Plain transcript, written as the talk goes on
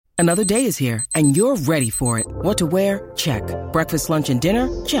Another day is here, and you're ready for it. What to wear? Check. Breakfast, lunch, and dinner?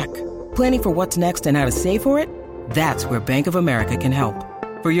 Check. Planning for what's next and how to save for it? That's where Bank of America can help.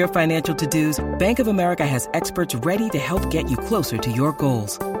 For your financial to-dos, Bank of America has experts ready to help get you closer to your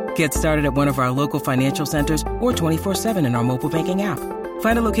goals. Get started at one of our local financial centers or 24/7 in our mobile banking app.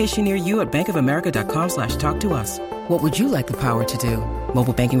 Find a location near you at bankofamerica.com/talktous. What would you like the power to do?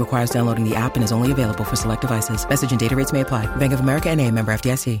 Mobile banking requires downloading the app and is only available for select devices. Message and data rates may apply. Bank of America N.A., member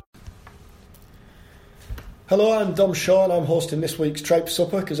FDIC. Hello, I'm Dom Shaw and I'm hosting this week's Tripe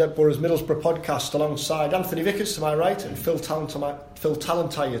Supper, Gazette Borough's Middlesbrough podcast, alongside Anthony Vickers to my right and Phil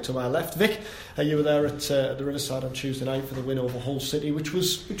Talentire to my left. Vic, you were there at the Riverside on Tuesday night for the win over Hull City, which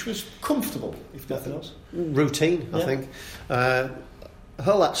was comfortable, if nothing else. Routine, I think.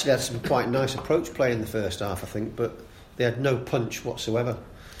 Hull actually had some quite nice approach play in the first half, I think, but they had no punch whatsoever,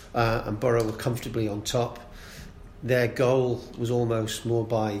 and Borough were comfortably on top. Their goal was almost more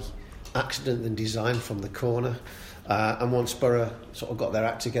by accident than design from the corner, and once Borough sort of got their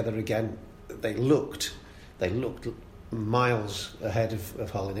act together again, they looked miles ahead of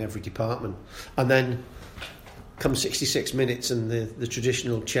Hull in every department. And then come 66 minutes and the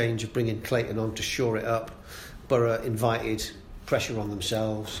traditional change of bringing Clayton on to shore it up, Borough invited pressure on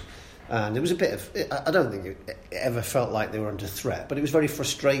themselves, and there was a bit of, I don't think it ever felt like they were under threat, but it was very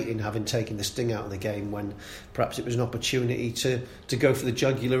frustrating having taken the sting out of the game when perhaps it was an opportunity to go for the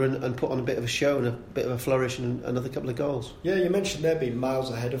jugular and put on a bit of a show and a bit of a flourish and another couple of goals. Yeah, you mentioned they're being miles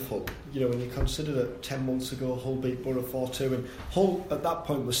ahead of Hull. You know, when you consider that 10 months ago Hull beat Borough 4-2, and Hull at that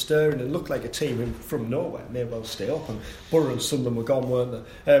point was stirring and looked like a team who from nowhere may well stay up, and Borough and Sunderland were gone, weren't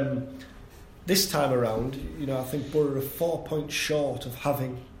they? This time around, you know, I think Borough are 4 points short of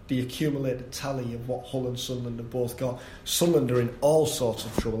having the accumulated tally of what Hull and Sunderland have both got. Sunderland are in all sorts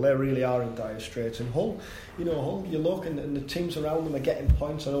of trouble. They really are in dire straits. And Hull, you look and the teams around them are getting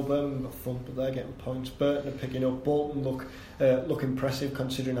points. I know Birmingham got thumped, but they're getting points. Burton are picking up. Bolton look impressive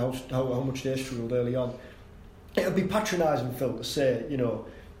considering how much they struggled early on. It would be patronising, Phil, to say, you know,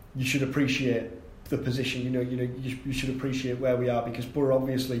 you should appreciate the position. You should appreciate where we are, because Borough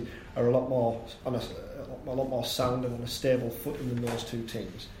obviously are a lot more sound and on a stable footing than those two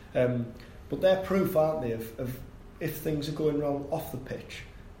teams. But they're proof, aren't they, of if things are going wrong off the pitch,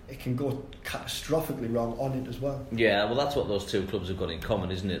 it can go catastrophically wrong on it as well. Yeah, well, that's what those two clubs have got in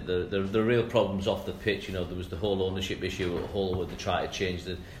common, isn't it? The real problems off the pitch. You know, there was the whole ownership issue at Hull where they tried to change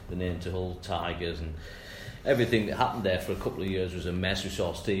the name to Hull Tigers, and everything that happened there for a couple of years was a mess. We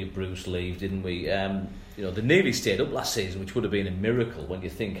saw Steve Bruce leave, didn't we? They nearly stayed up last season, which would have been a miracle when you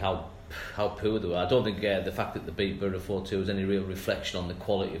think how poor they were. I don't think the fact that they beat Borough 4-2 was any real reflection on the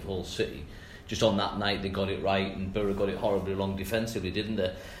quality of Hull City. Just on that night they got it right, and Borough got it horribly wrong defensively, didn't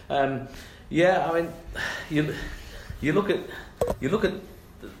they? You look at.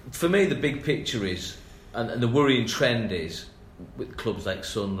 For me, the big picture is, and the worrying trend is, with clubs like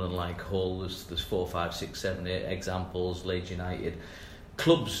Sunderland, like Hull, there's 4, 5, 6, 7, 8 examples. Leeds United,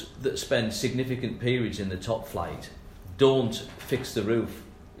 clubs that spend significant periods in the top flight don't fix the roof.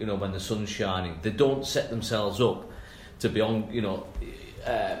 You know, when the sun's shining, they don't set themselves up to be on,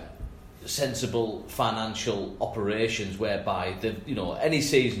 sensible financial operations whereby any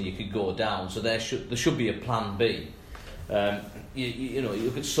season you could go down. So there should be a plan B. You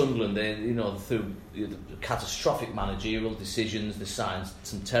look at Sunderland. Through catastrophic managerial decisions, they signed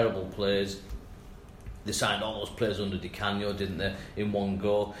some terrible players. They signed all those players under Di Canio, didn't they, in one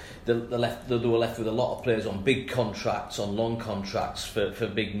go? They were left with a lot of players on big contracts, on long contracts for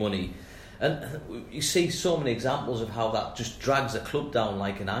big money. And you see so many examples of how that just drags a club down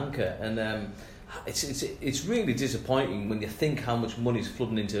like an anchor. And it's really disappointing when you think how much money's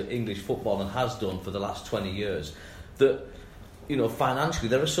flooding into English football and has done for the last 20 years. That, financially,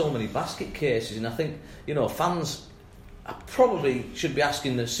 there are so many basket cases. And I think, fans probably should be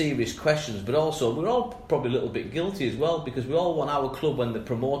asking the serious questions, but also we're all probably a little bit guilty as well, because we all want our club, when they're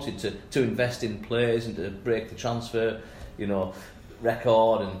promoted, to invest in players and to break the transfer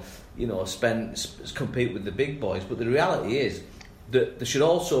record and compete with the big boys. But the reality is that there should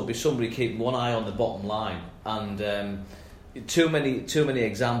also be somebody keeping one eye on the bottom line, and too many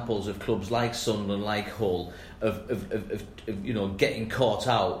examples of clubs like Sunderland, like Hull, of getting caught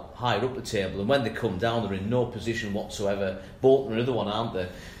out higher up the table, and when they come down they're in no position whatsoever. Bolton are another one, aren't they?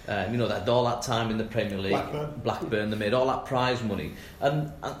 They had all that time in the Premier League. Blackburn, they made all that prize money,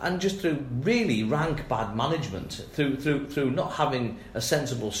 and just through really rank bad management, through not having a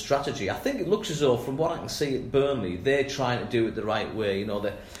sensible strategy. I think it looks as though, from what I can see at Burnley, they're trying to do it the right way.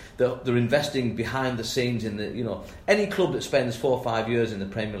 they're investing behind the scenes in the, any club that spends 4 or 5 years in the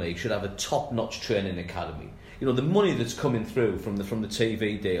Premier League should have a top-notch training academy. The money that's coming through from the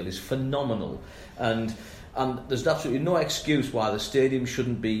TV deal is phenomenal, and there's absolutely no excuse why the stadium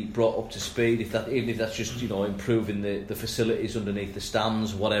shouldn't be brought up to speed, even if that's just improving the facilities underneath the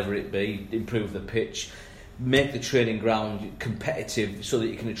stands, whatever it be, improve the pitch, make the training ground competitive so that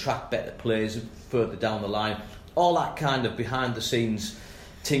you can attract better players further down the line. All that kind of behind the scenes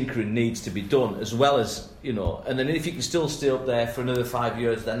tinkering needs to be done, as well as and then if you can still stay up there for another 5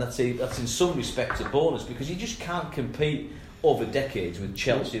 years, then that's in some respects a bonus, because you just can't compete over decades with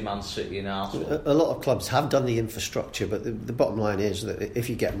Chelsea, Man City and Arsenal. A lot of clubs have done the infrastructure, but the bottom line is that if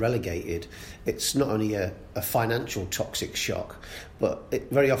you get relegated, it's not only a financial toxic shock, but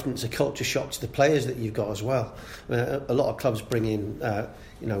very often it's a culture shock to the players that you've got as well. A lot of clubs bring in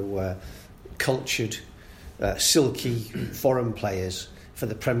cultured, silky foreign players for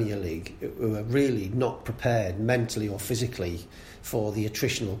the Premier League who are really not prepared mentally or physically for the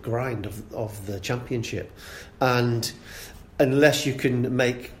attritional grind of the Championship. And unless you can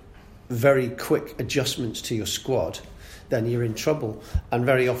make very quick adjustments to your squad, then you're in trouble. And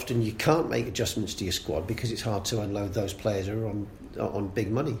very often you can't make adjustments to your squad because it's hard to unload those players who are on big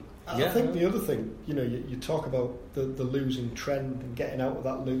money. I think the other thing, you talk about the losing trend and getting out of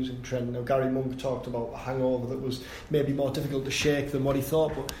that losing trend. Now, Gary Monk talked about a hangover that was maybe more difficult to shake than what he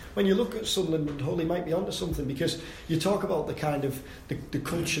thought. But when you look at Sunderland and Hull, he might be onto something, because you talk about the kind of the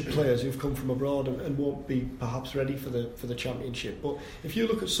cultured players who've come from abroad and won't be perhaps ready for the Championship. But if you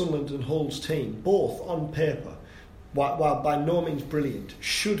look at Sunderland and Hull's team, both on paper, while by no means brilliant,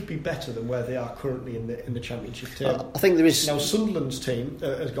 should be better than where they are currently in the Championship table. I think there is. Now, Sunderland's team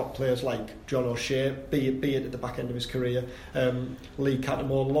has got players like John O'Shea, be it at the back end of his career, Lee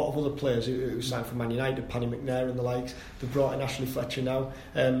Cattermole, a lot of other players who signed for Man United, Paddy McNair and the likes. They've brought in Ashley Fletcher now.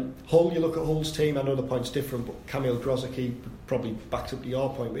 Hull, you look at Hull's team, I know the point's different, but Kamil Grosicki probably backs up to your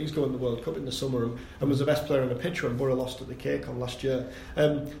point, but he's going to the World Cup in the summer and was the best player on the pitch when Borough lost at the K-Con last year.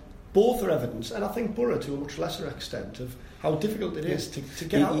 Both are evidence, and I think Borough to a much lesser extent, of how difficult it is to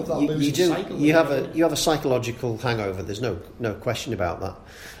get out of that losing cycle. You have a psychological hangover. There's no question about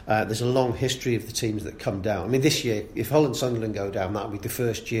that. There's a long history of the teams that come down. I mean, this year, if Hull and Sunderland go down, that will be the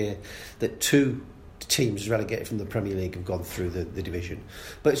first year that two teams relegated from the Premier League have gone through the division.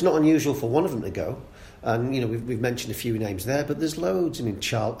 But it's not unusual for one of them to go. And we've mentioned a few names there, but there's loads. I mean,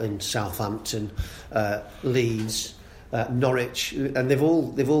 Charlton, Southampton, Leeds, Norwich, and they've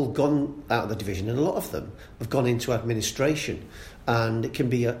all gone out of the division, and a lot of them have gone into administration, and it can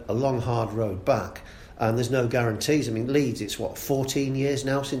be a long, hard road back, and there's no guarantees. I mean, Leeds, it's 14 years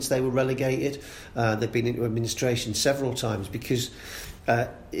now since they were relegated. They've been into administration several times because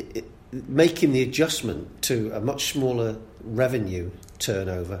making the adjustment to a much smaller revenue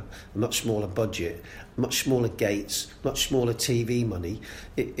turnover, a much smaller budget, much smaller gates, much smaller TV money,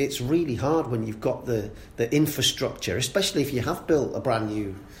 it's really hard when you've got the infrastructure, especially if you have built a brand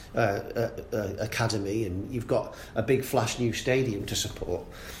new academy and you've got a big flash new stadium to support.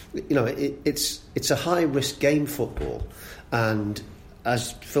 It's a high risk game, football, and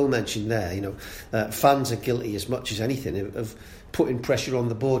as Phil mentioned there, fans are guilty as much as anything of putting pressure on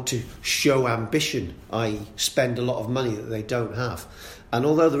the board to show ambition, i.e. spend a lot of money that they don't have. And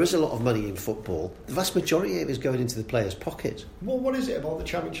although there is a lot of money in football, the vast majority of it is going into the players' pockets. Well, what is it about the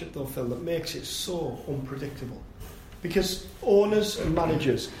Championship, though, Phil, that makes it so unpredictable? Because owners and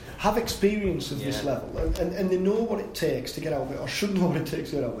managers have experience of this level, and they know what it takes to get out of it, or should know what it takes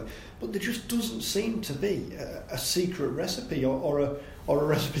to get out of it. But there just doesn't seem to be a secret recipe or a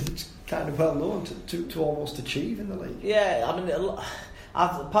recipe that's kind of well known to almost achieve in the league. Yeah, I mean,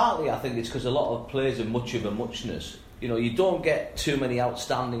 partly I think it's because a lot of players are much of a muchness. You don't get too many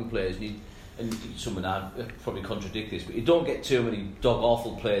outstanding players, and someone I'd probably contradict this, but you don't get too many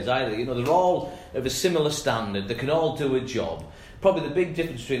dog-awful players either. They're all of a similar standard. They can all do a job. Probably the big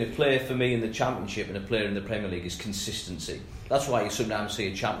difference between a player for me in the Championship and a player in the Premier League is consistency. That's why you sometimes see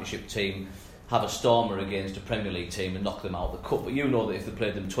a Championship team have a stormer against a Premier League team and knock them out of the cup. But you know that if they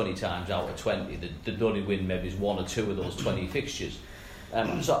played them 20 times out of 20, they'd only win maybe one or two of those 20 fixtures.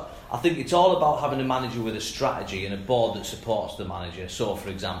 So I think it's all about having a manager with a strategy and a board that supports the manager. So, for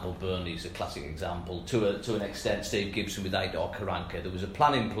example, Burnley's a classic example. To an extent, Steve Gibson with Aidor Karanka. There was a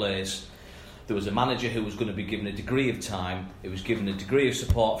plan in place. There was a manager who was going to be given a degree of time. It was given a degree of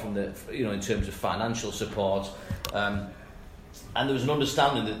support from in terms of financial support. And there was an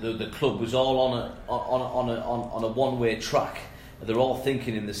understanding that the club was all on a one-way track. They're all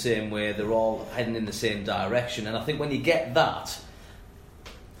thinking in the same way. They're all heading in the same direction. And I think when you get that,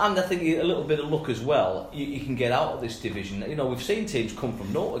 And I think a little bit of luck as well. You can get out of this division. You know, we've seen teams come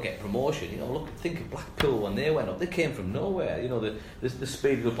from nowhere to get promotion. You know, think of Blackpool when they went up. They came from nowhere. You know, they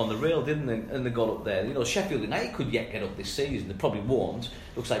speeded up on the rail, didn't they? And they got up there. You know, Sheffield United could yet get up this season. They probably won't.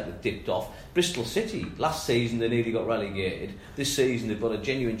 Looks like they've dipped off. Bristol City, last season they nearly got relegated. This season they've got a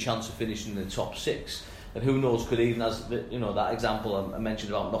genuine chance of finishing in the top 6. And who knows, could even, as that example I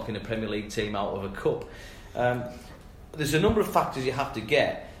mentioned about knocking a Premier League team out of a cup. There's a number of factors you have to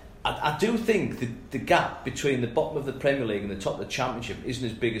get. I do think the gap between the bottom of the Premier League and the top of the Championship isn't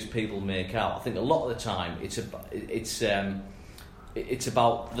as big as people make out. I think a lot of the time it's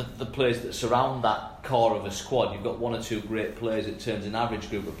about the players that surround that core of a squad. You've got one or two great players. It turns an average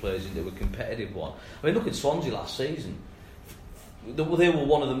group of players into a competitive one. I mean, look at Swansea last season. They were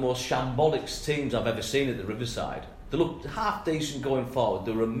one of the most shambolic teams I've ever seen at the Riverside. They looked half decent going forward.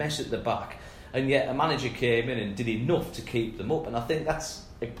 They were a mess at the back, and yet a manager came in and did enough to keep them up. And I think that's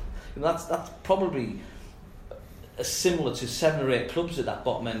probably similar to 7 or 8 clubs at that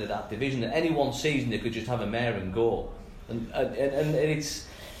bottom end of that division. At any one season, they could just have a mare and go. And it's,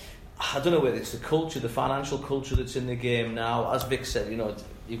 I don't know whether it's the culture, the financial culture that's in the game now. As Vic said,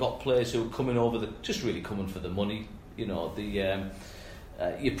 you've got players who are coming over, just really coming for the money. You're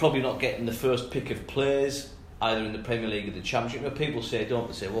probably not getting the first pick of players either in the Premier League or the Championship. But people say,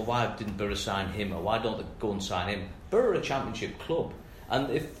 well, why didn't Borough sign him, or why don't they go and sign him? Borough are a Championship club. And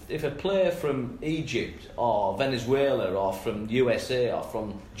if a player from Egypt or Venezuela or from USA or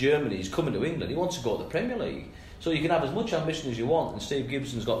from Germany is coming to England, he wants to go to the Premier League. So you can have as much ambition as you want, and Steve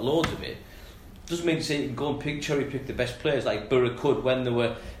Gibson's got loads of it. Doesn't mean to say you can go and cherry pick the best players like Borough could when they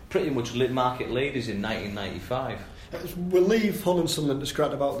were pretty much market leaders in 1995. We'll leave Hull and Sunderland to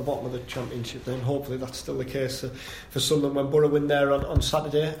scrat about the bottom of the Championship then. Hopefully that's still the case for Sunderland when Borough win there on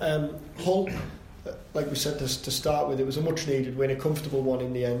Saturday. Hull, like we said to start with, it was a much needed win, a comfortable one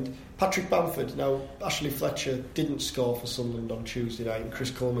in the end. Patrick Bamford, now Ashley Fletcher didn't score for Sunderland on Tuesday night, and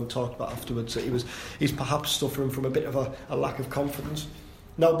Chris Coleman talked about afterwards that he's perhaps suffering from a bit of a lack of confidence.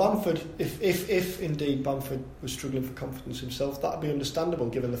 Now Bamford, if indeed Bamford was struggling for confidence himself, that would be understandable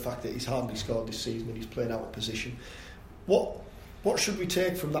given the fact that he's hardly scored this season and he's playing out of position. What should we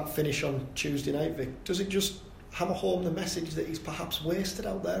take from that finish on Tuesday night, Vic? Does it just hammer home the message that he's perhaps wasted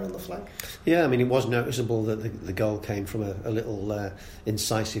out there on the flank? Yeah, I mean, it was noticeable that the goal came from a little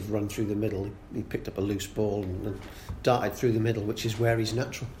incisive run through the middle. He picked up a loose ball and darted through the middle, which is where he's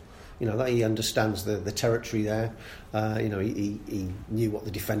natural. That he understands the territory there. He knew what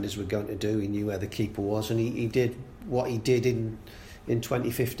the defenders were going to do. He knew where the keeper was, and he did what he did in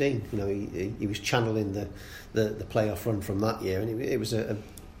 2015. He was channeling the playoff run from that year, and it was a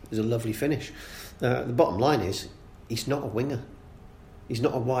lovely finish. The bottom line is he's not a winger. He's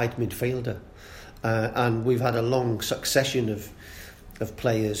not a wide midfielder, and we've had a long succession of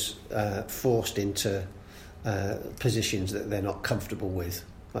players forced into positions that they're not comfortable with.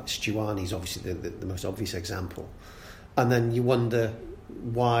 Like Stuani's obviously the most obvious example, and then you wonder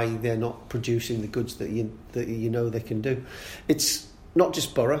why they're not producing the goods that you know they can do. It's not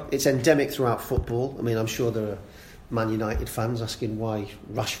just Borough; it's endemic throughout football. I mean, I'm sure there are Man United fans asking why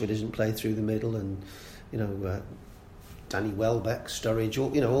Rashford isn't played through the middle, and Danny Welbeck, Sturridge,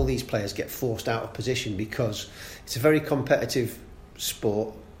 all these players get forced out of position because it's a very competitive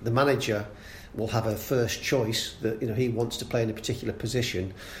sport. The manager will have a first choice that he wants to play in a particular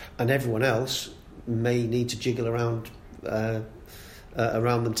position, and everyone else may need to jiggle around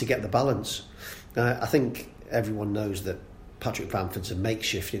them to get the balance. I think everyone knows that Patrick Bamford's a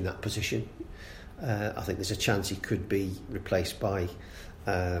makeshift in that position. I think there's a chance he could be replaced by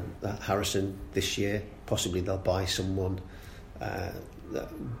Harrison this year. Possibly they'll buy someone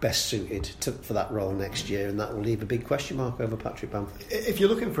best suited for that role next year, and that will leave a big question mark over Patrick Bamford. If you're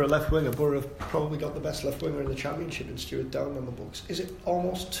looking for a left winger, Borough have probably got the best left winger in the Championship in Stuart Down on the books. Is it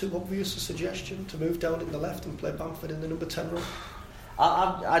almost too obvious a suggestion to move down in the left and play Bamford in the number 10 role?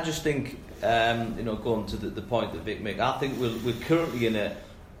 I just think, going to the point that Vic made, I think we're currently in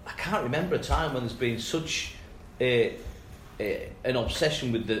I can't remember a time when there's been such an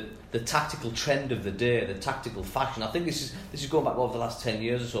obsession with the tactical trend of the day, the tactical fashion. I think this is going back over the last 10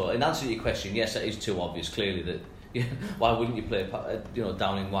 years or so. In answer to your question, yes, it is too obvious, clearly, that why wouldn't you play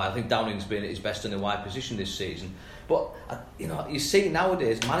Downing wide? I think Downing's been at his best in a wide position this season. But you see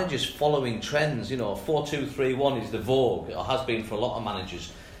nowadays managers following trends. 4-2-3-1 is the vogue, or has been for a lot of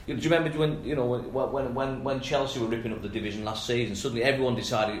managers. Do you remember when Chelsea were ripping up the division last season? Suddenly everyone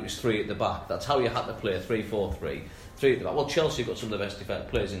decided it was 3 at the back. That's how you had to play 3-4-3. 3 at the back. Well, Chelsea got some of the best defensive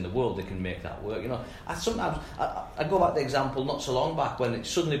players in the world. They can make that work. I go back to the example not so long back when it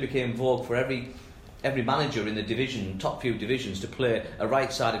suddenly became vogue for every every manager in the division, top few divisions, to play a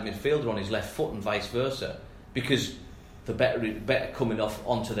right-sided midfielder on his left foot and vice versa, because they're better coming off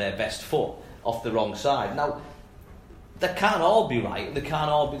onto their best foot off the wrong side. Now, that can't all be right. They can't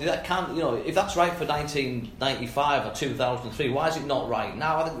all be. That can't, you know, if that's right for 1995 or 2003, why is it not right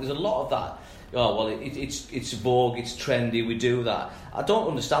now? I think there's a lot of that. Oh well, it's vogue, it's trendy. We do that. I don't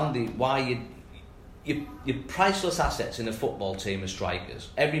understand why your priceless assets in a football team are strikers.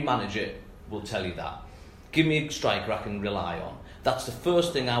 Every manager will tell you that. Give me a striker I can rely on. That's the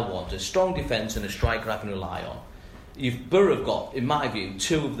first thing I want: a strong defence and a striker I can rely on. Borough have got, in my view,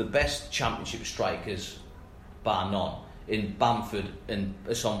 two of the best Championship strikers, bar none, in Bamford and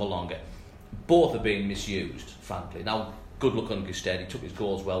Assombalonga. Both are being misused, frankly. Now, good luck on Gusted. He took his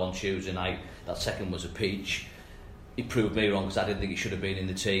goals well on Tuesday night. That second was a peach. He proved me wrong because I didn't think he should have been in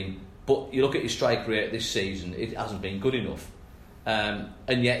the team. But you look at his strike rate this season, it hasn't been good enough.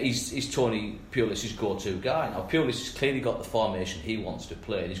 And yet he's Tony Pulis' go-to guy. Now, Pulis has clearly got the formation he wants to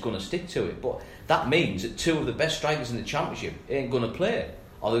play and he's going to stick to it. But that means that two of the best strikers in the Championship ain't going to play.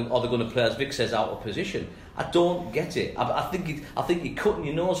 Or they're going to play, as Vic says, out of position. I don't get it. I think you're cutting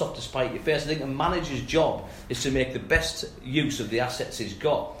your nose off to spite your face. I think a manager's job is to make the best use of the assets he's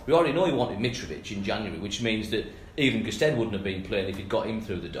got. We already know he wanted Mitrovic in January, which means that even Gusted wouldn't have been playing if he'd got him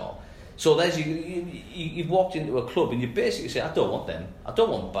through the door. So there's you've walked into a club and you basically say, I don't want them. I don't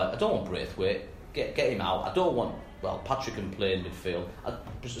want Braithwaite. Get him out. I don't want. Well, Patrick can play in midfield.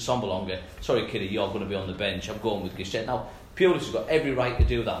 Assombalonga. Sorry, Kiddy, you're going to be on the bench. I'm going with Gusted now. Pulis has got every right to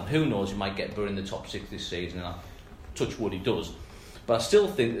do that, and who knows, he might get Borough in the top 6 this season, and I touch wood he does. But I still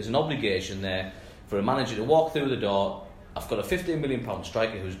think there's an obligation there for a manager to walk through the door. I've got a £15 million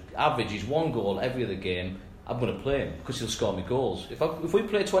striker whose average is 1 goal every other game. I'm going to play him because he'll score me goals. If we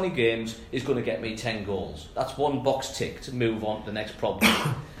play 20 games, he's going to get me 10 goals. That's one box tick to move on to the next problem.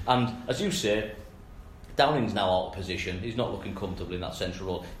 And as you say, Downing's now out of position. He's not looking comfortable in that central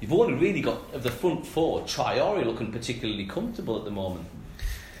role. You've only really got, of the front four, Traore looking particularly comfortable at the moment.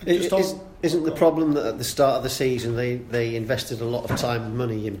 Isn't the problem that at the start of the season they invested a lot of time and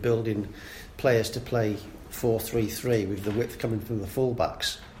money in building players to play 4-3-3 with the width coming from the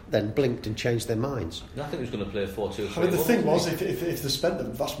fullbacks, then blinked and changed their minds? I think he was going to play 4-2-3. I mean, the thing was, if they spent the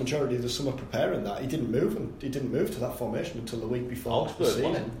vast majority of the summer preparing that, he didn't move to that formation until the week before Augsburg, the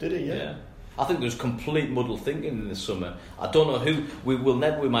season, did he? Yeah. I think there's complete muddle thinking in the summer. I don't know who we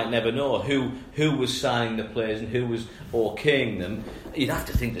might never know who was signing the players and who was okaying them. You'd have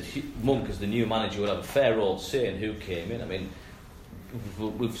to think that Monk, as the new manager, would have a fair role to say in who came in. I mean,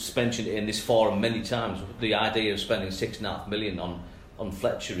 we've mentioned it in this forum many times. The idea of spending £6.5 million on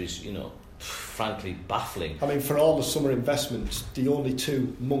Fletcher is, frankly baffling. I mean, for all the summer investments, the only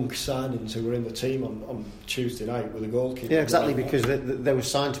two Monk signings who were in the team on Tuesday night were the goalkeeper. Yeah, exactly, because they were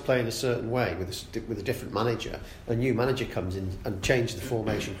signed to play in a certain way with a different manager. A new manager comes in and changes the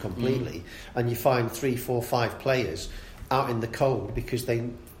formation completely, and you find 3, 4, 5 players out in the cold because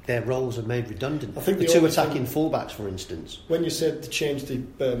their roles are made redundant. I think the two attacking fullbacks, for instance. When you said to change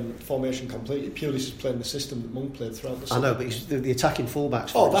the formation completely, Pulis is playing the system that Monk played throughout the season. I know, but the attacking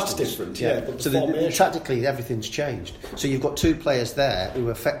fullbacks. That's different. Yeah, but so tactically, everything's changed. So you've got two players there who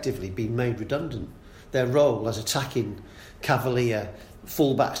have effectively been made redundant. Their role as attacking cavalier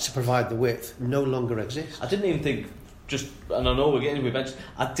fullbacks to provide the width no longer exists. I didn't even think. And I know we mentioned.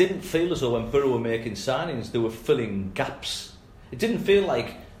 I didn't feel as though when Borough were making signings, they were filling gaps. It didn't feel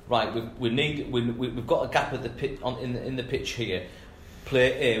like, right, we've got a gap at the pitch in the pitch here.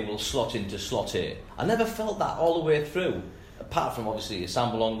 Player A will slot into slot A. I never felt that all the way through. Apart from obviously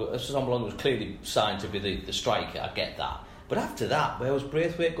Assombalonga was clearly signed to be the striker. I get that. But after that, where was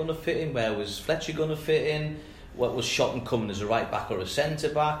Braithwaite going to fit in? Where was Fletcher going to fit in? What was Shotton coming as a right back or a centre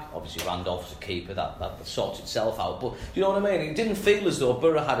back? Obviously Randolph's a keeper. That sorts itself out. But you know what I mean? It didn't feel as though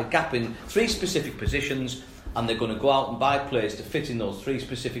Borough had a gap in 3 specific positions, and they're going to go out and buy players to fit in those 3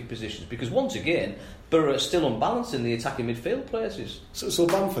 specific positions, because once again Borough are still unbalanced in the attacking midfield places. So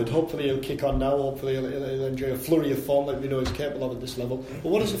Bamford, hopefully he'll kick on now, hopefully he'll enjoy a flurry of form that we know he's capable of at this level. But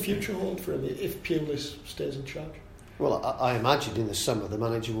what does the future hold for him if Pulis stays in charge? Well, I imagine in the summer the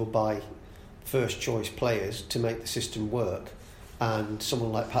manager will buy first choice players to make the system work, and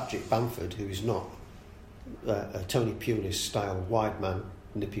someone like Patrick Bamford, who is not a Tony Pulis style wide man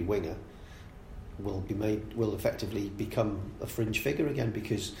nippy winger, will effectively become a fringe figure again,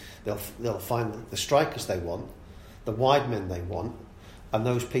 because they'll find the strikers they want, the wide men they want, and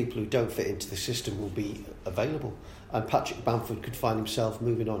those people who don't fit into the system will be available. And Patrick Bamford could find himself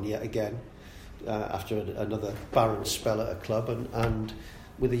moving on yet again after another barren spell at a club, and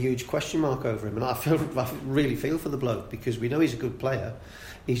with a huge question mark over him. And I really feel for the bloke, because we know he's a good player.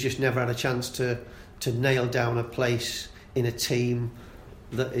 He's just never had a chance to to nail down a place in a team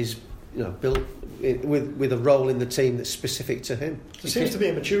that is, you know, built with a role in the team that's specific to him. There seems to be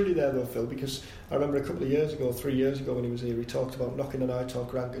a maturity there though, Phil, because I remember a couple of years ago, 3 years ago when he was here, he talked about knocking on Aitor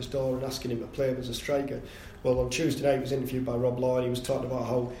Karanka's door and asking him to play him as a striker. Well, on Tuesday night he was interviewed by Rob Law and he was talking about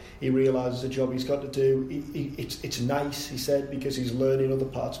how he realises the job he's got to do. It's nice, he said, because he's learning other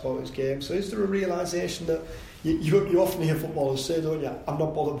parts about his game. So is there a realisation that you often hear footballers say, don't you, I'm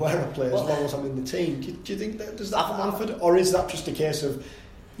not bothered where I play as long as I'm in the team. Do you think that does that for Manford? Or is that just a case of,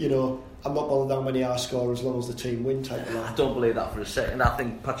 you know, I'm not bothered how many I score as long as the team win type of I don't believe that for a second. I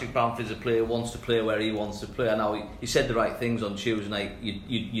think Patrick Bamford's a player who wants to play where he wants to play. I know he said the right things on Tuesday night.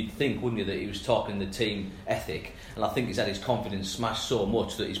 You'd think, wouldn't you, that he was talking the team ethic, and I think he's had his confidence smashed so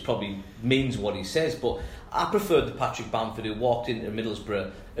much that he probably means what he says. But I preferred the Patrick Bamford who walked into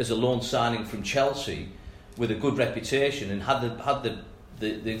Middlesbrough as a loan signing from Chelsea with a good reputation and had the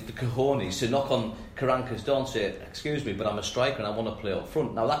cojones to knock on Karanka's door and say, excuse me, but I'm a striker and I want to play up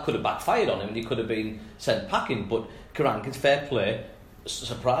front. Now that could have backfired on him and he could have been sent packing, but Karanka's fair play,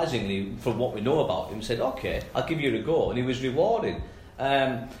 surprisingly from what we know about him, said, okay, I'll give you a go, and he was rewarded.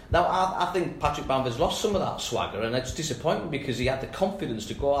 Now I think Patrick Bamford's lost some of that swagger, and it's disappointing because he had the confidence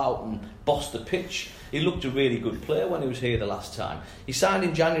to go out and boss the pitch. He looked a really good player when he was here the last time. He signed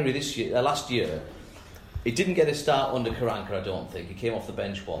in January last year. He didn't get a start under Karanka, I don't think. He came off the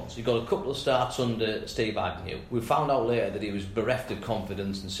bench once. He got a couple of starts under Steve Agnew. We found out later that he was bereft of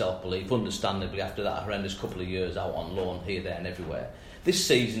confidence and self-belief, understandably, after that horrendous couple of years out on loan here, there and everywhere. This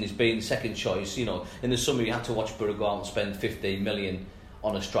season he's been second choice. You know, in the summer you had to watch Borough go out and spend 15 million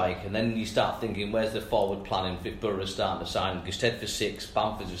on a strike, and then you start thinking, where's the forward planning if Borough is starting to sign Gusted for 6,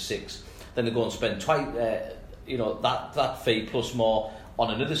 Bamford for 6, then they go and spend twice, that fee plus more on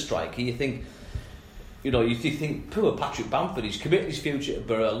another striker. You think, you think, poor Patrick Bamford, he's committed his future to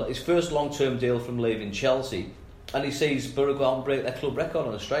Borough, his first long-term deal from leaving Chelsea, and he sees Borough go out and break their club record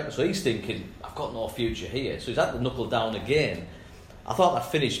on a striker, so he's thinking, I've got no future here. So he's had to knuckle down again. I thought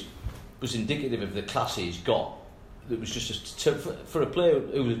that finish was indicative of the class he's got. It was just for a player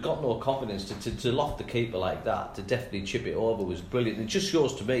who's got no confidence to loft the keeper like that, to definitely chip it over, was brilliant. It just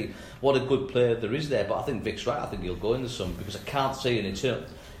shows to me what a good player there is there. But I think Vic's right. I think he'll go in the summer because I can't see in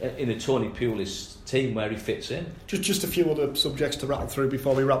a Tony Pulis team where he fits in. Just a few other subjects to rattle through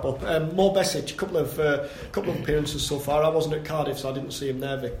before we wrap up. Mo Besic, a couple of appearances so far. I wasn't at Cardiff, so I didn't see him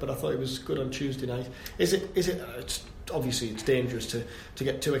there, Vic, but I thought he was good on Tuesday night. Obviously it's dangerous to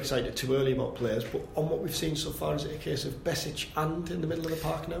get too excited too early about players, but on what we've seen so far, is it a case of Besic and in the middle of the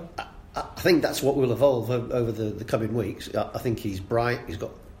park now? I think that's what will evolve over the coming weeks. I think he's bright, he's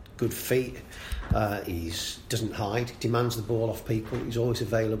got good feet, he doesn't hide, demands the ball off people, he's always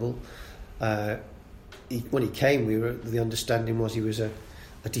available. When he came, the understanding was he was a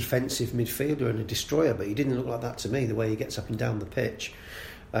defensive midfielder and a destroyer, but he didn't look like that to me, the way he gets up and down the pitch.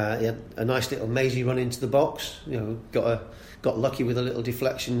 He had a nice little mazy run into the box. Got lucky with a little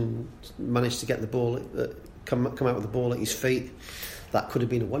deflection, managed to get the ball, come out with the ball at his feet. That could have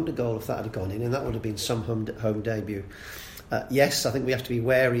been a wonder goal if that had gone in, and that would have been some home debut. Yes, I think we have to be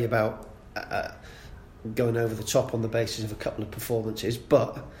wary about going over the top on the basis of a couple of performances,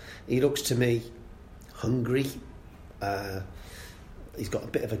 but he looks to me hungry. He's got a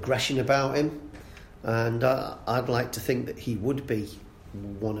bit of aggression about him, and I'd like to think that he would be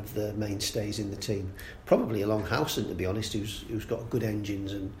one of the mainstays in the team, probably along Howson, to be honest, who's got good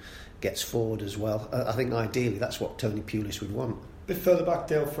engines and gets forward as well. I think ideally that's what Tony Pulis would want. A bit further back,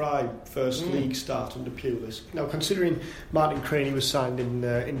 Dale Fry, first league start under Pulis. Now, considering Martin Craney was signed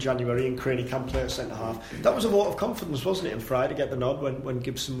in January and Craney can play at centre half, that was a vote of confidence, wasn't it, in Fry to get the nod when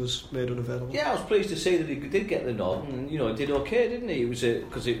Gibson was made unavailable? Yeah, I was pleased to see that he did get the nod, and he did okay, didn't he? It was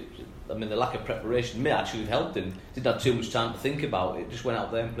the lack of preparation may actually have helped him. Didn't have too much time to think about it. Just went out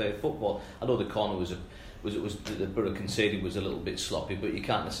there and played football. I know the corner was the Borough conceded was a little bit sloppy, but you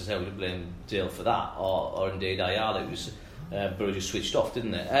can't necessarily blame Dale for that, or indeed Ayala. It was Borough just switched off,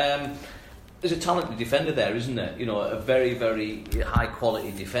 didn't it? There's a talented defender there, isn't there? A very, very high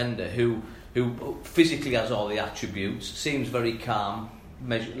quality defender who physically has all the attributes, seems very calm,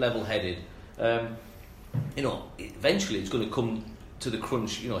 level headed. Eventually it's going to come to the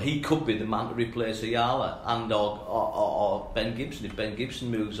crunch. He could be the man to replace Ayala and or Ben Gibson if Ben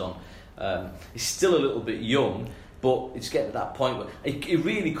Gibson moves on. He's still a little bit young, but it's getting to that point where he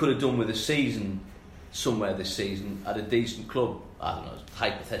really could have done with a season somewhere this season at a decent club. I don't know,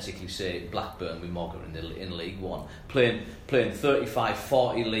 hypothetically say Blackburn with Mogger in League One, playing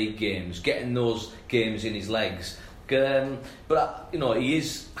 35-40 league games, getting those games in his legs. But he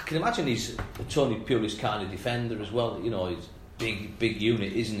is. I can imagine he's a Tony Pulis kind of defender as well. He's big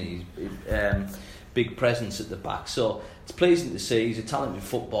unit, isn't he? big presence at the back. So it's pleasing to see. He's a talented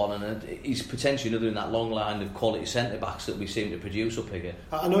footballer, and he's potentially another in that long line of quality centre-backs that we seem to produce up here.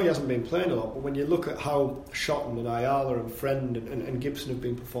 I know he hasn't been playing a lot, but when you look at how Shotton and Ayala and Friend and Gibson have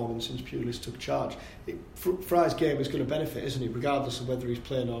been performing since Pulis took charge, Fry's game is going to benefit, isn't he? Regardless of whether he's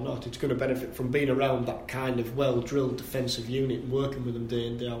playing or not, it's going to benefit from being around that kind of well-drilled defensive unit and working with them day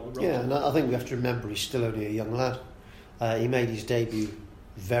in, day out. Yeah, and I think we have to remember he's still only a young lad. He made his debut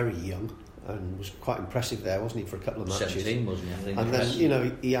very young and was quite impressive there, wasn't he, for a couple of matches? 17, wasn't he? I think. And then, you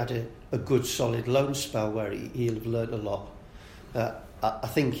know, he had a good solid loan spell where he'll have learnt a lot. I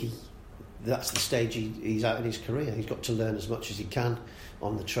think that's the stage he's at in his career. He's got to learn as much as he can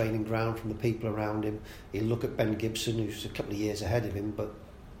on the training ground from the people around him. He'll look at Ben Gibson, who's a couple of years ahead of him, but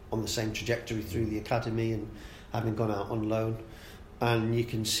on the same trajectory through the academy and having gone out on loan. And you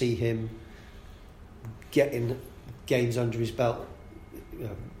can see him getting games under his belt, you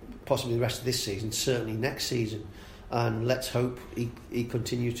know, possibly the rest of this season, certainly next season, and let's hope he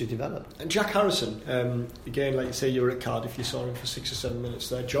continues to develop. And Jack Harrison, again, like you say, you were at Cardiff, you saw him for 6 or 7 minutes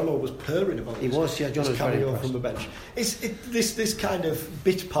there. Jono was purring about his cameo from the bench. This kind of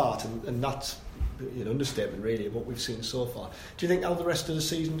bit part, and that's an understatement really of what we've seen so far. Do you think how the rest of the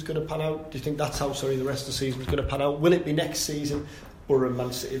season's going to pan out? Do you think that's how the rest of the season's going to pan out? Will it be next season? Borough and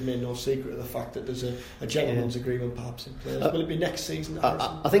Man City have made no secret of the fact that there's a gentleman's agreement perhaps in place. Will it be next season?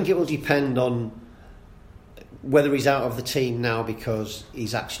 I think it will depend on whether he's out of the team now because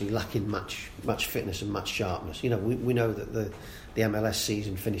he's actually lacking much fitness and much sharpness. You know, we know that the MLS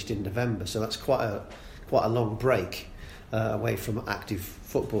season finished in November, so that's quite a long break away from active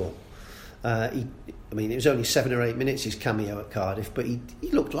football. It was only 7 or 8 minutes his cameo at Cardiff, but he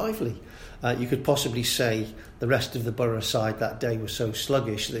looked lively. You could possibly say the rest of the Borough side that day was so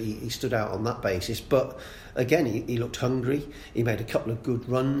sluggish that he stood out on that basis. But again, he looked hungry. He made a couple of good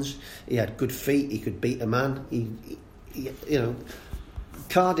runs. He had good feet. He could beat a man.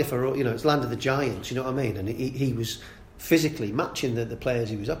 Cardiff are, it's land of the giants. You know what I mean? And he was physically matching the players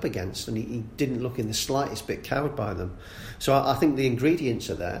he was up against, and he didn't look in the slightest bit cowed by them. So I think the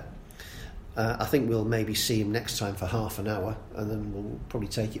ingredients are there. I think we'll maybe see him next time for half an hour, and then we'll probably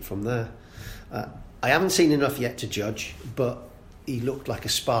take it from there. I haven't seen enough yet to judge, but he looked like a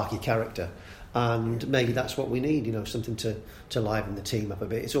sparky character, and maybe that's what we need, something to liven the team up a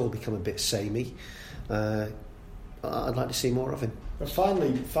bit. It's all become a bit samey. I'd like to see more of him. And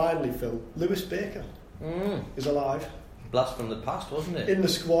finally, Phil, Lewis Baker is alive. Blast from the past, wasn't it? In the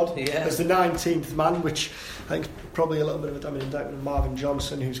squad as the 19th man, which I think is probably a little bit of a damning indictment of Marvin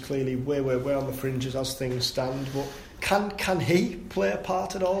Johnson, who's clearly way on the fringes as things stand. But can he play a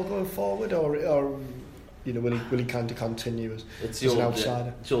part at all going forward, or will he kind of continue as an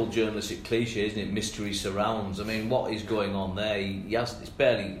outsider? It's all journalistic cliche, isn't it? Mystery surrounds. I mean, what is going on there? It's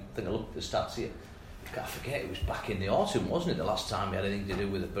barely. I think I looked at the stats here. I forget, it was back in the autumn, wasn't it? The last time he had anything to do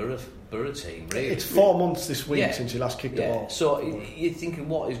with the Borough team, really. It's 4 months this week since he last kicked the ball. So you're thinking,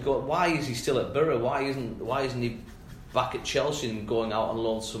 why is he still at Borough? Why isn't he back at Chelsea and going out on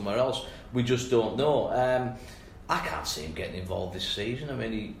loan somewhere else? We just don't know. I can't see him getting involved this season. I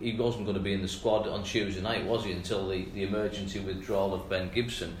mean, he wasn't going to be in the squad on Tuesday night, was he? Until the emergency withdrawal of Ben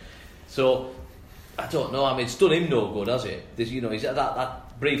Gibson. So I don't know. I mean, it's done him no good, has it? He's had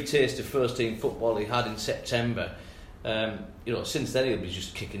that brief taste of first team football he had in September. Since then he'll be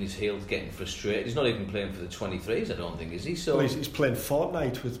just kicking his heels, getting frustrated. He's not even playing for the 23s, I don't think, is he? So he's playing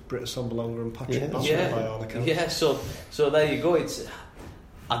Fortnite with Britta Sombalonga and Patrick Bamford by all accounts. Yeah, so there you go. It's,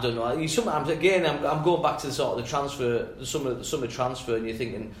 I don't know. Sometimes again, I'm going back to the sort of the transfer, the summer transfer, and you're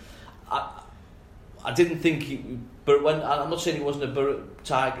thinking, I didn't think but I'm not saying he wasn't a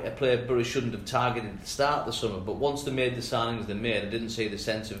player Borough shouldn't have targeted at the start of the summer, but once they made the signings they made, I didn't see the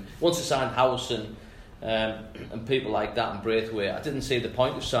sense of, once they signed House and people like that and Braithwaite, I didn't see the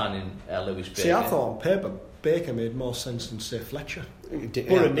point of signing Lewis Baker. See, I thought on paper Baker made more sense than, say, Fletcher.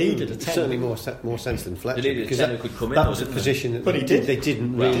 Borough needed a 10. Certainly more sense than Fletcher. They needed a 10 who could come in. That was a position that they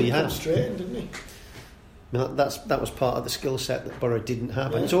didn't really have. Straight in, didn't he? That was part of the skill set that Borough didn't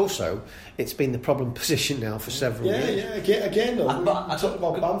have, and it's been the problem position now for several years. Again, though, I talked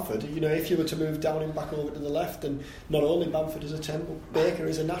about Bamford. If you were to move down and back over to the left, and not only Bamford is a 10, but Baker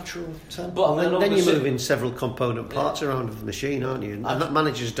is a natural 10. But then you're moving several component parts around of the machine, aren't you? And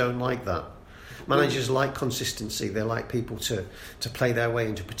managers don't like that. Managers like consistency. They like people to play their way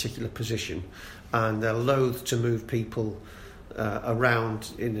into a particular position, and they're loath to move people around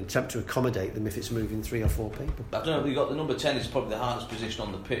in an attempt to accommodate them if it's moving 3 or 4 people. I don't know, you got the number 10 is probably the hardest position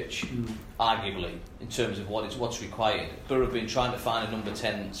on the pitch, arguably, in terms of what's required. Borough have been trying to find a number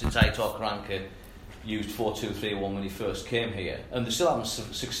 10 since Aitor Karanka used 4-2-3-1 when he first came here, and they still haven't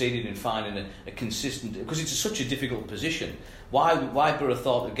succeeded in finding a consistent, because it's such a difficult position. Why Borough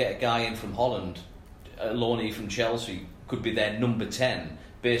thought to get a guy in from Holland, a loanee from Chelsea, could be their number 10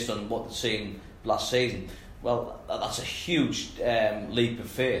 based on what they're seeing last season? Well, that's a huge leap of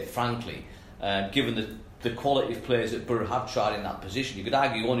faith, frankly, given the quality of players that Borough have tried in that position. You could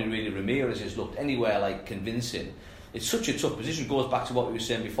argue only really Ramirez has looked anywhere like convincing. It's such a tough position. It goes back to what we were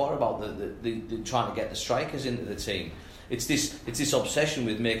saying before about the trying to get the strikers into the team. It's this obsession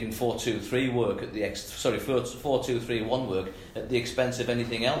with making 4-2-3 work at the 4-2-3-1 work at the expense of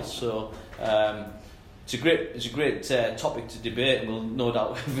anything else. So it's a great topic to debate, and we'll no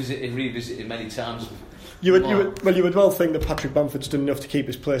doubt revisit it many times. You would well think that Patrick Bamford's done enough to keep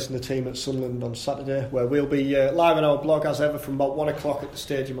his place in the team at Sunderland on Saturday, where we'll be live on our blog as ever from about 1 o'clock at the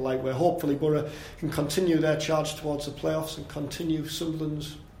Stadium of Light, where hopefully Borough can continue their charge towards the playoffs and continue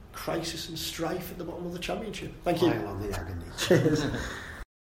Sunderland's crisis and strife at the bottom of the Championship. Thank you. Pile on the agony. Cheers.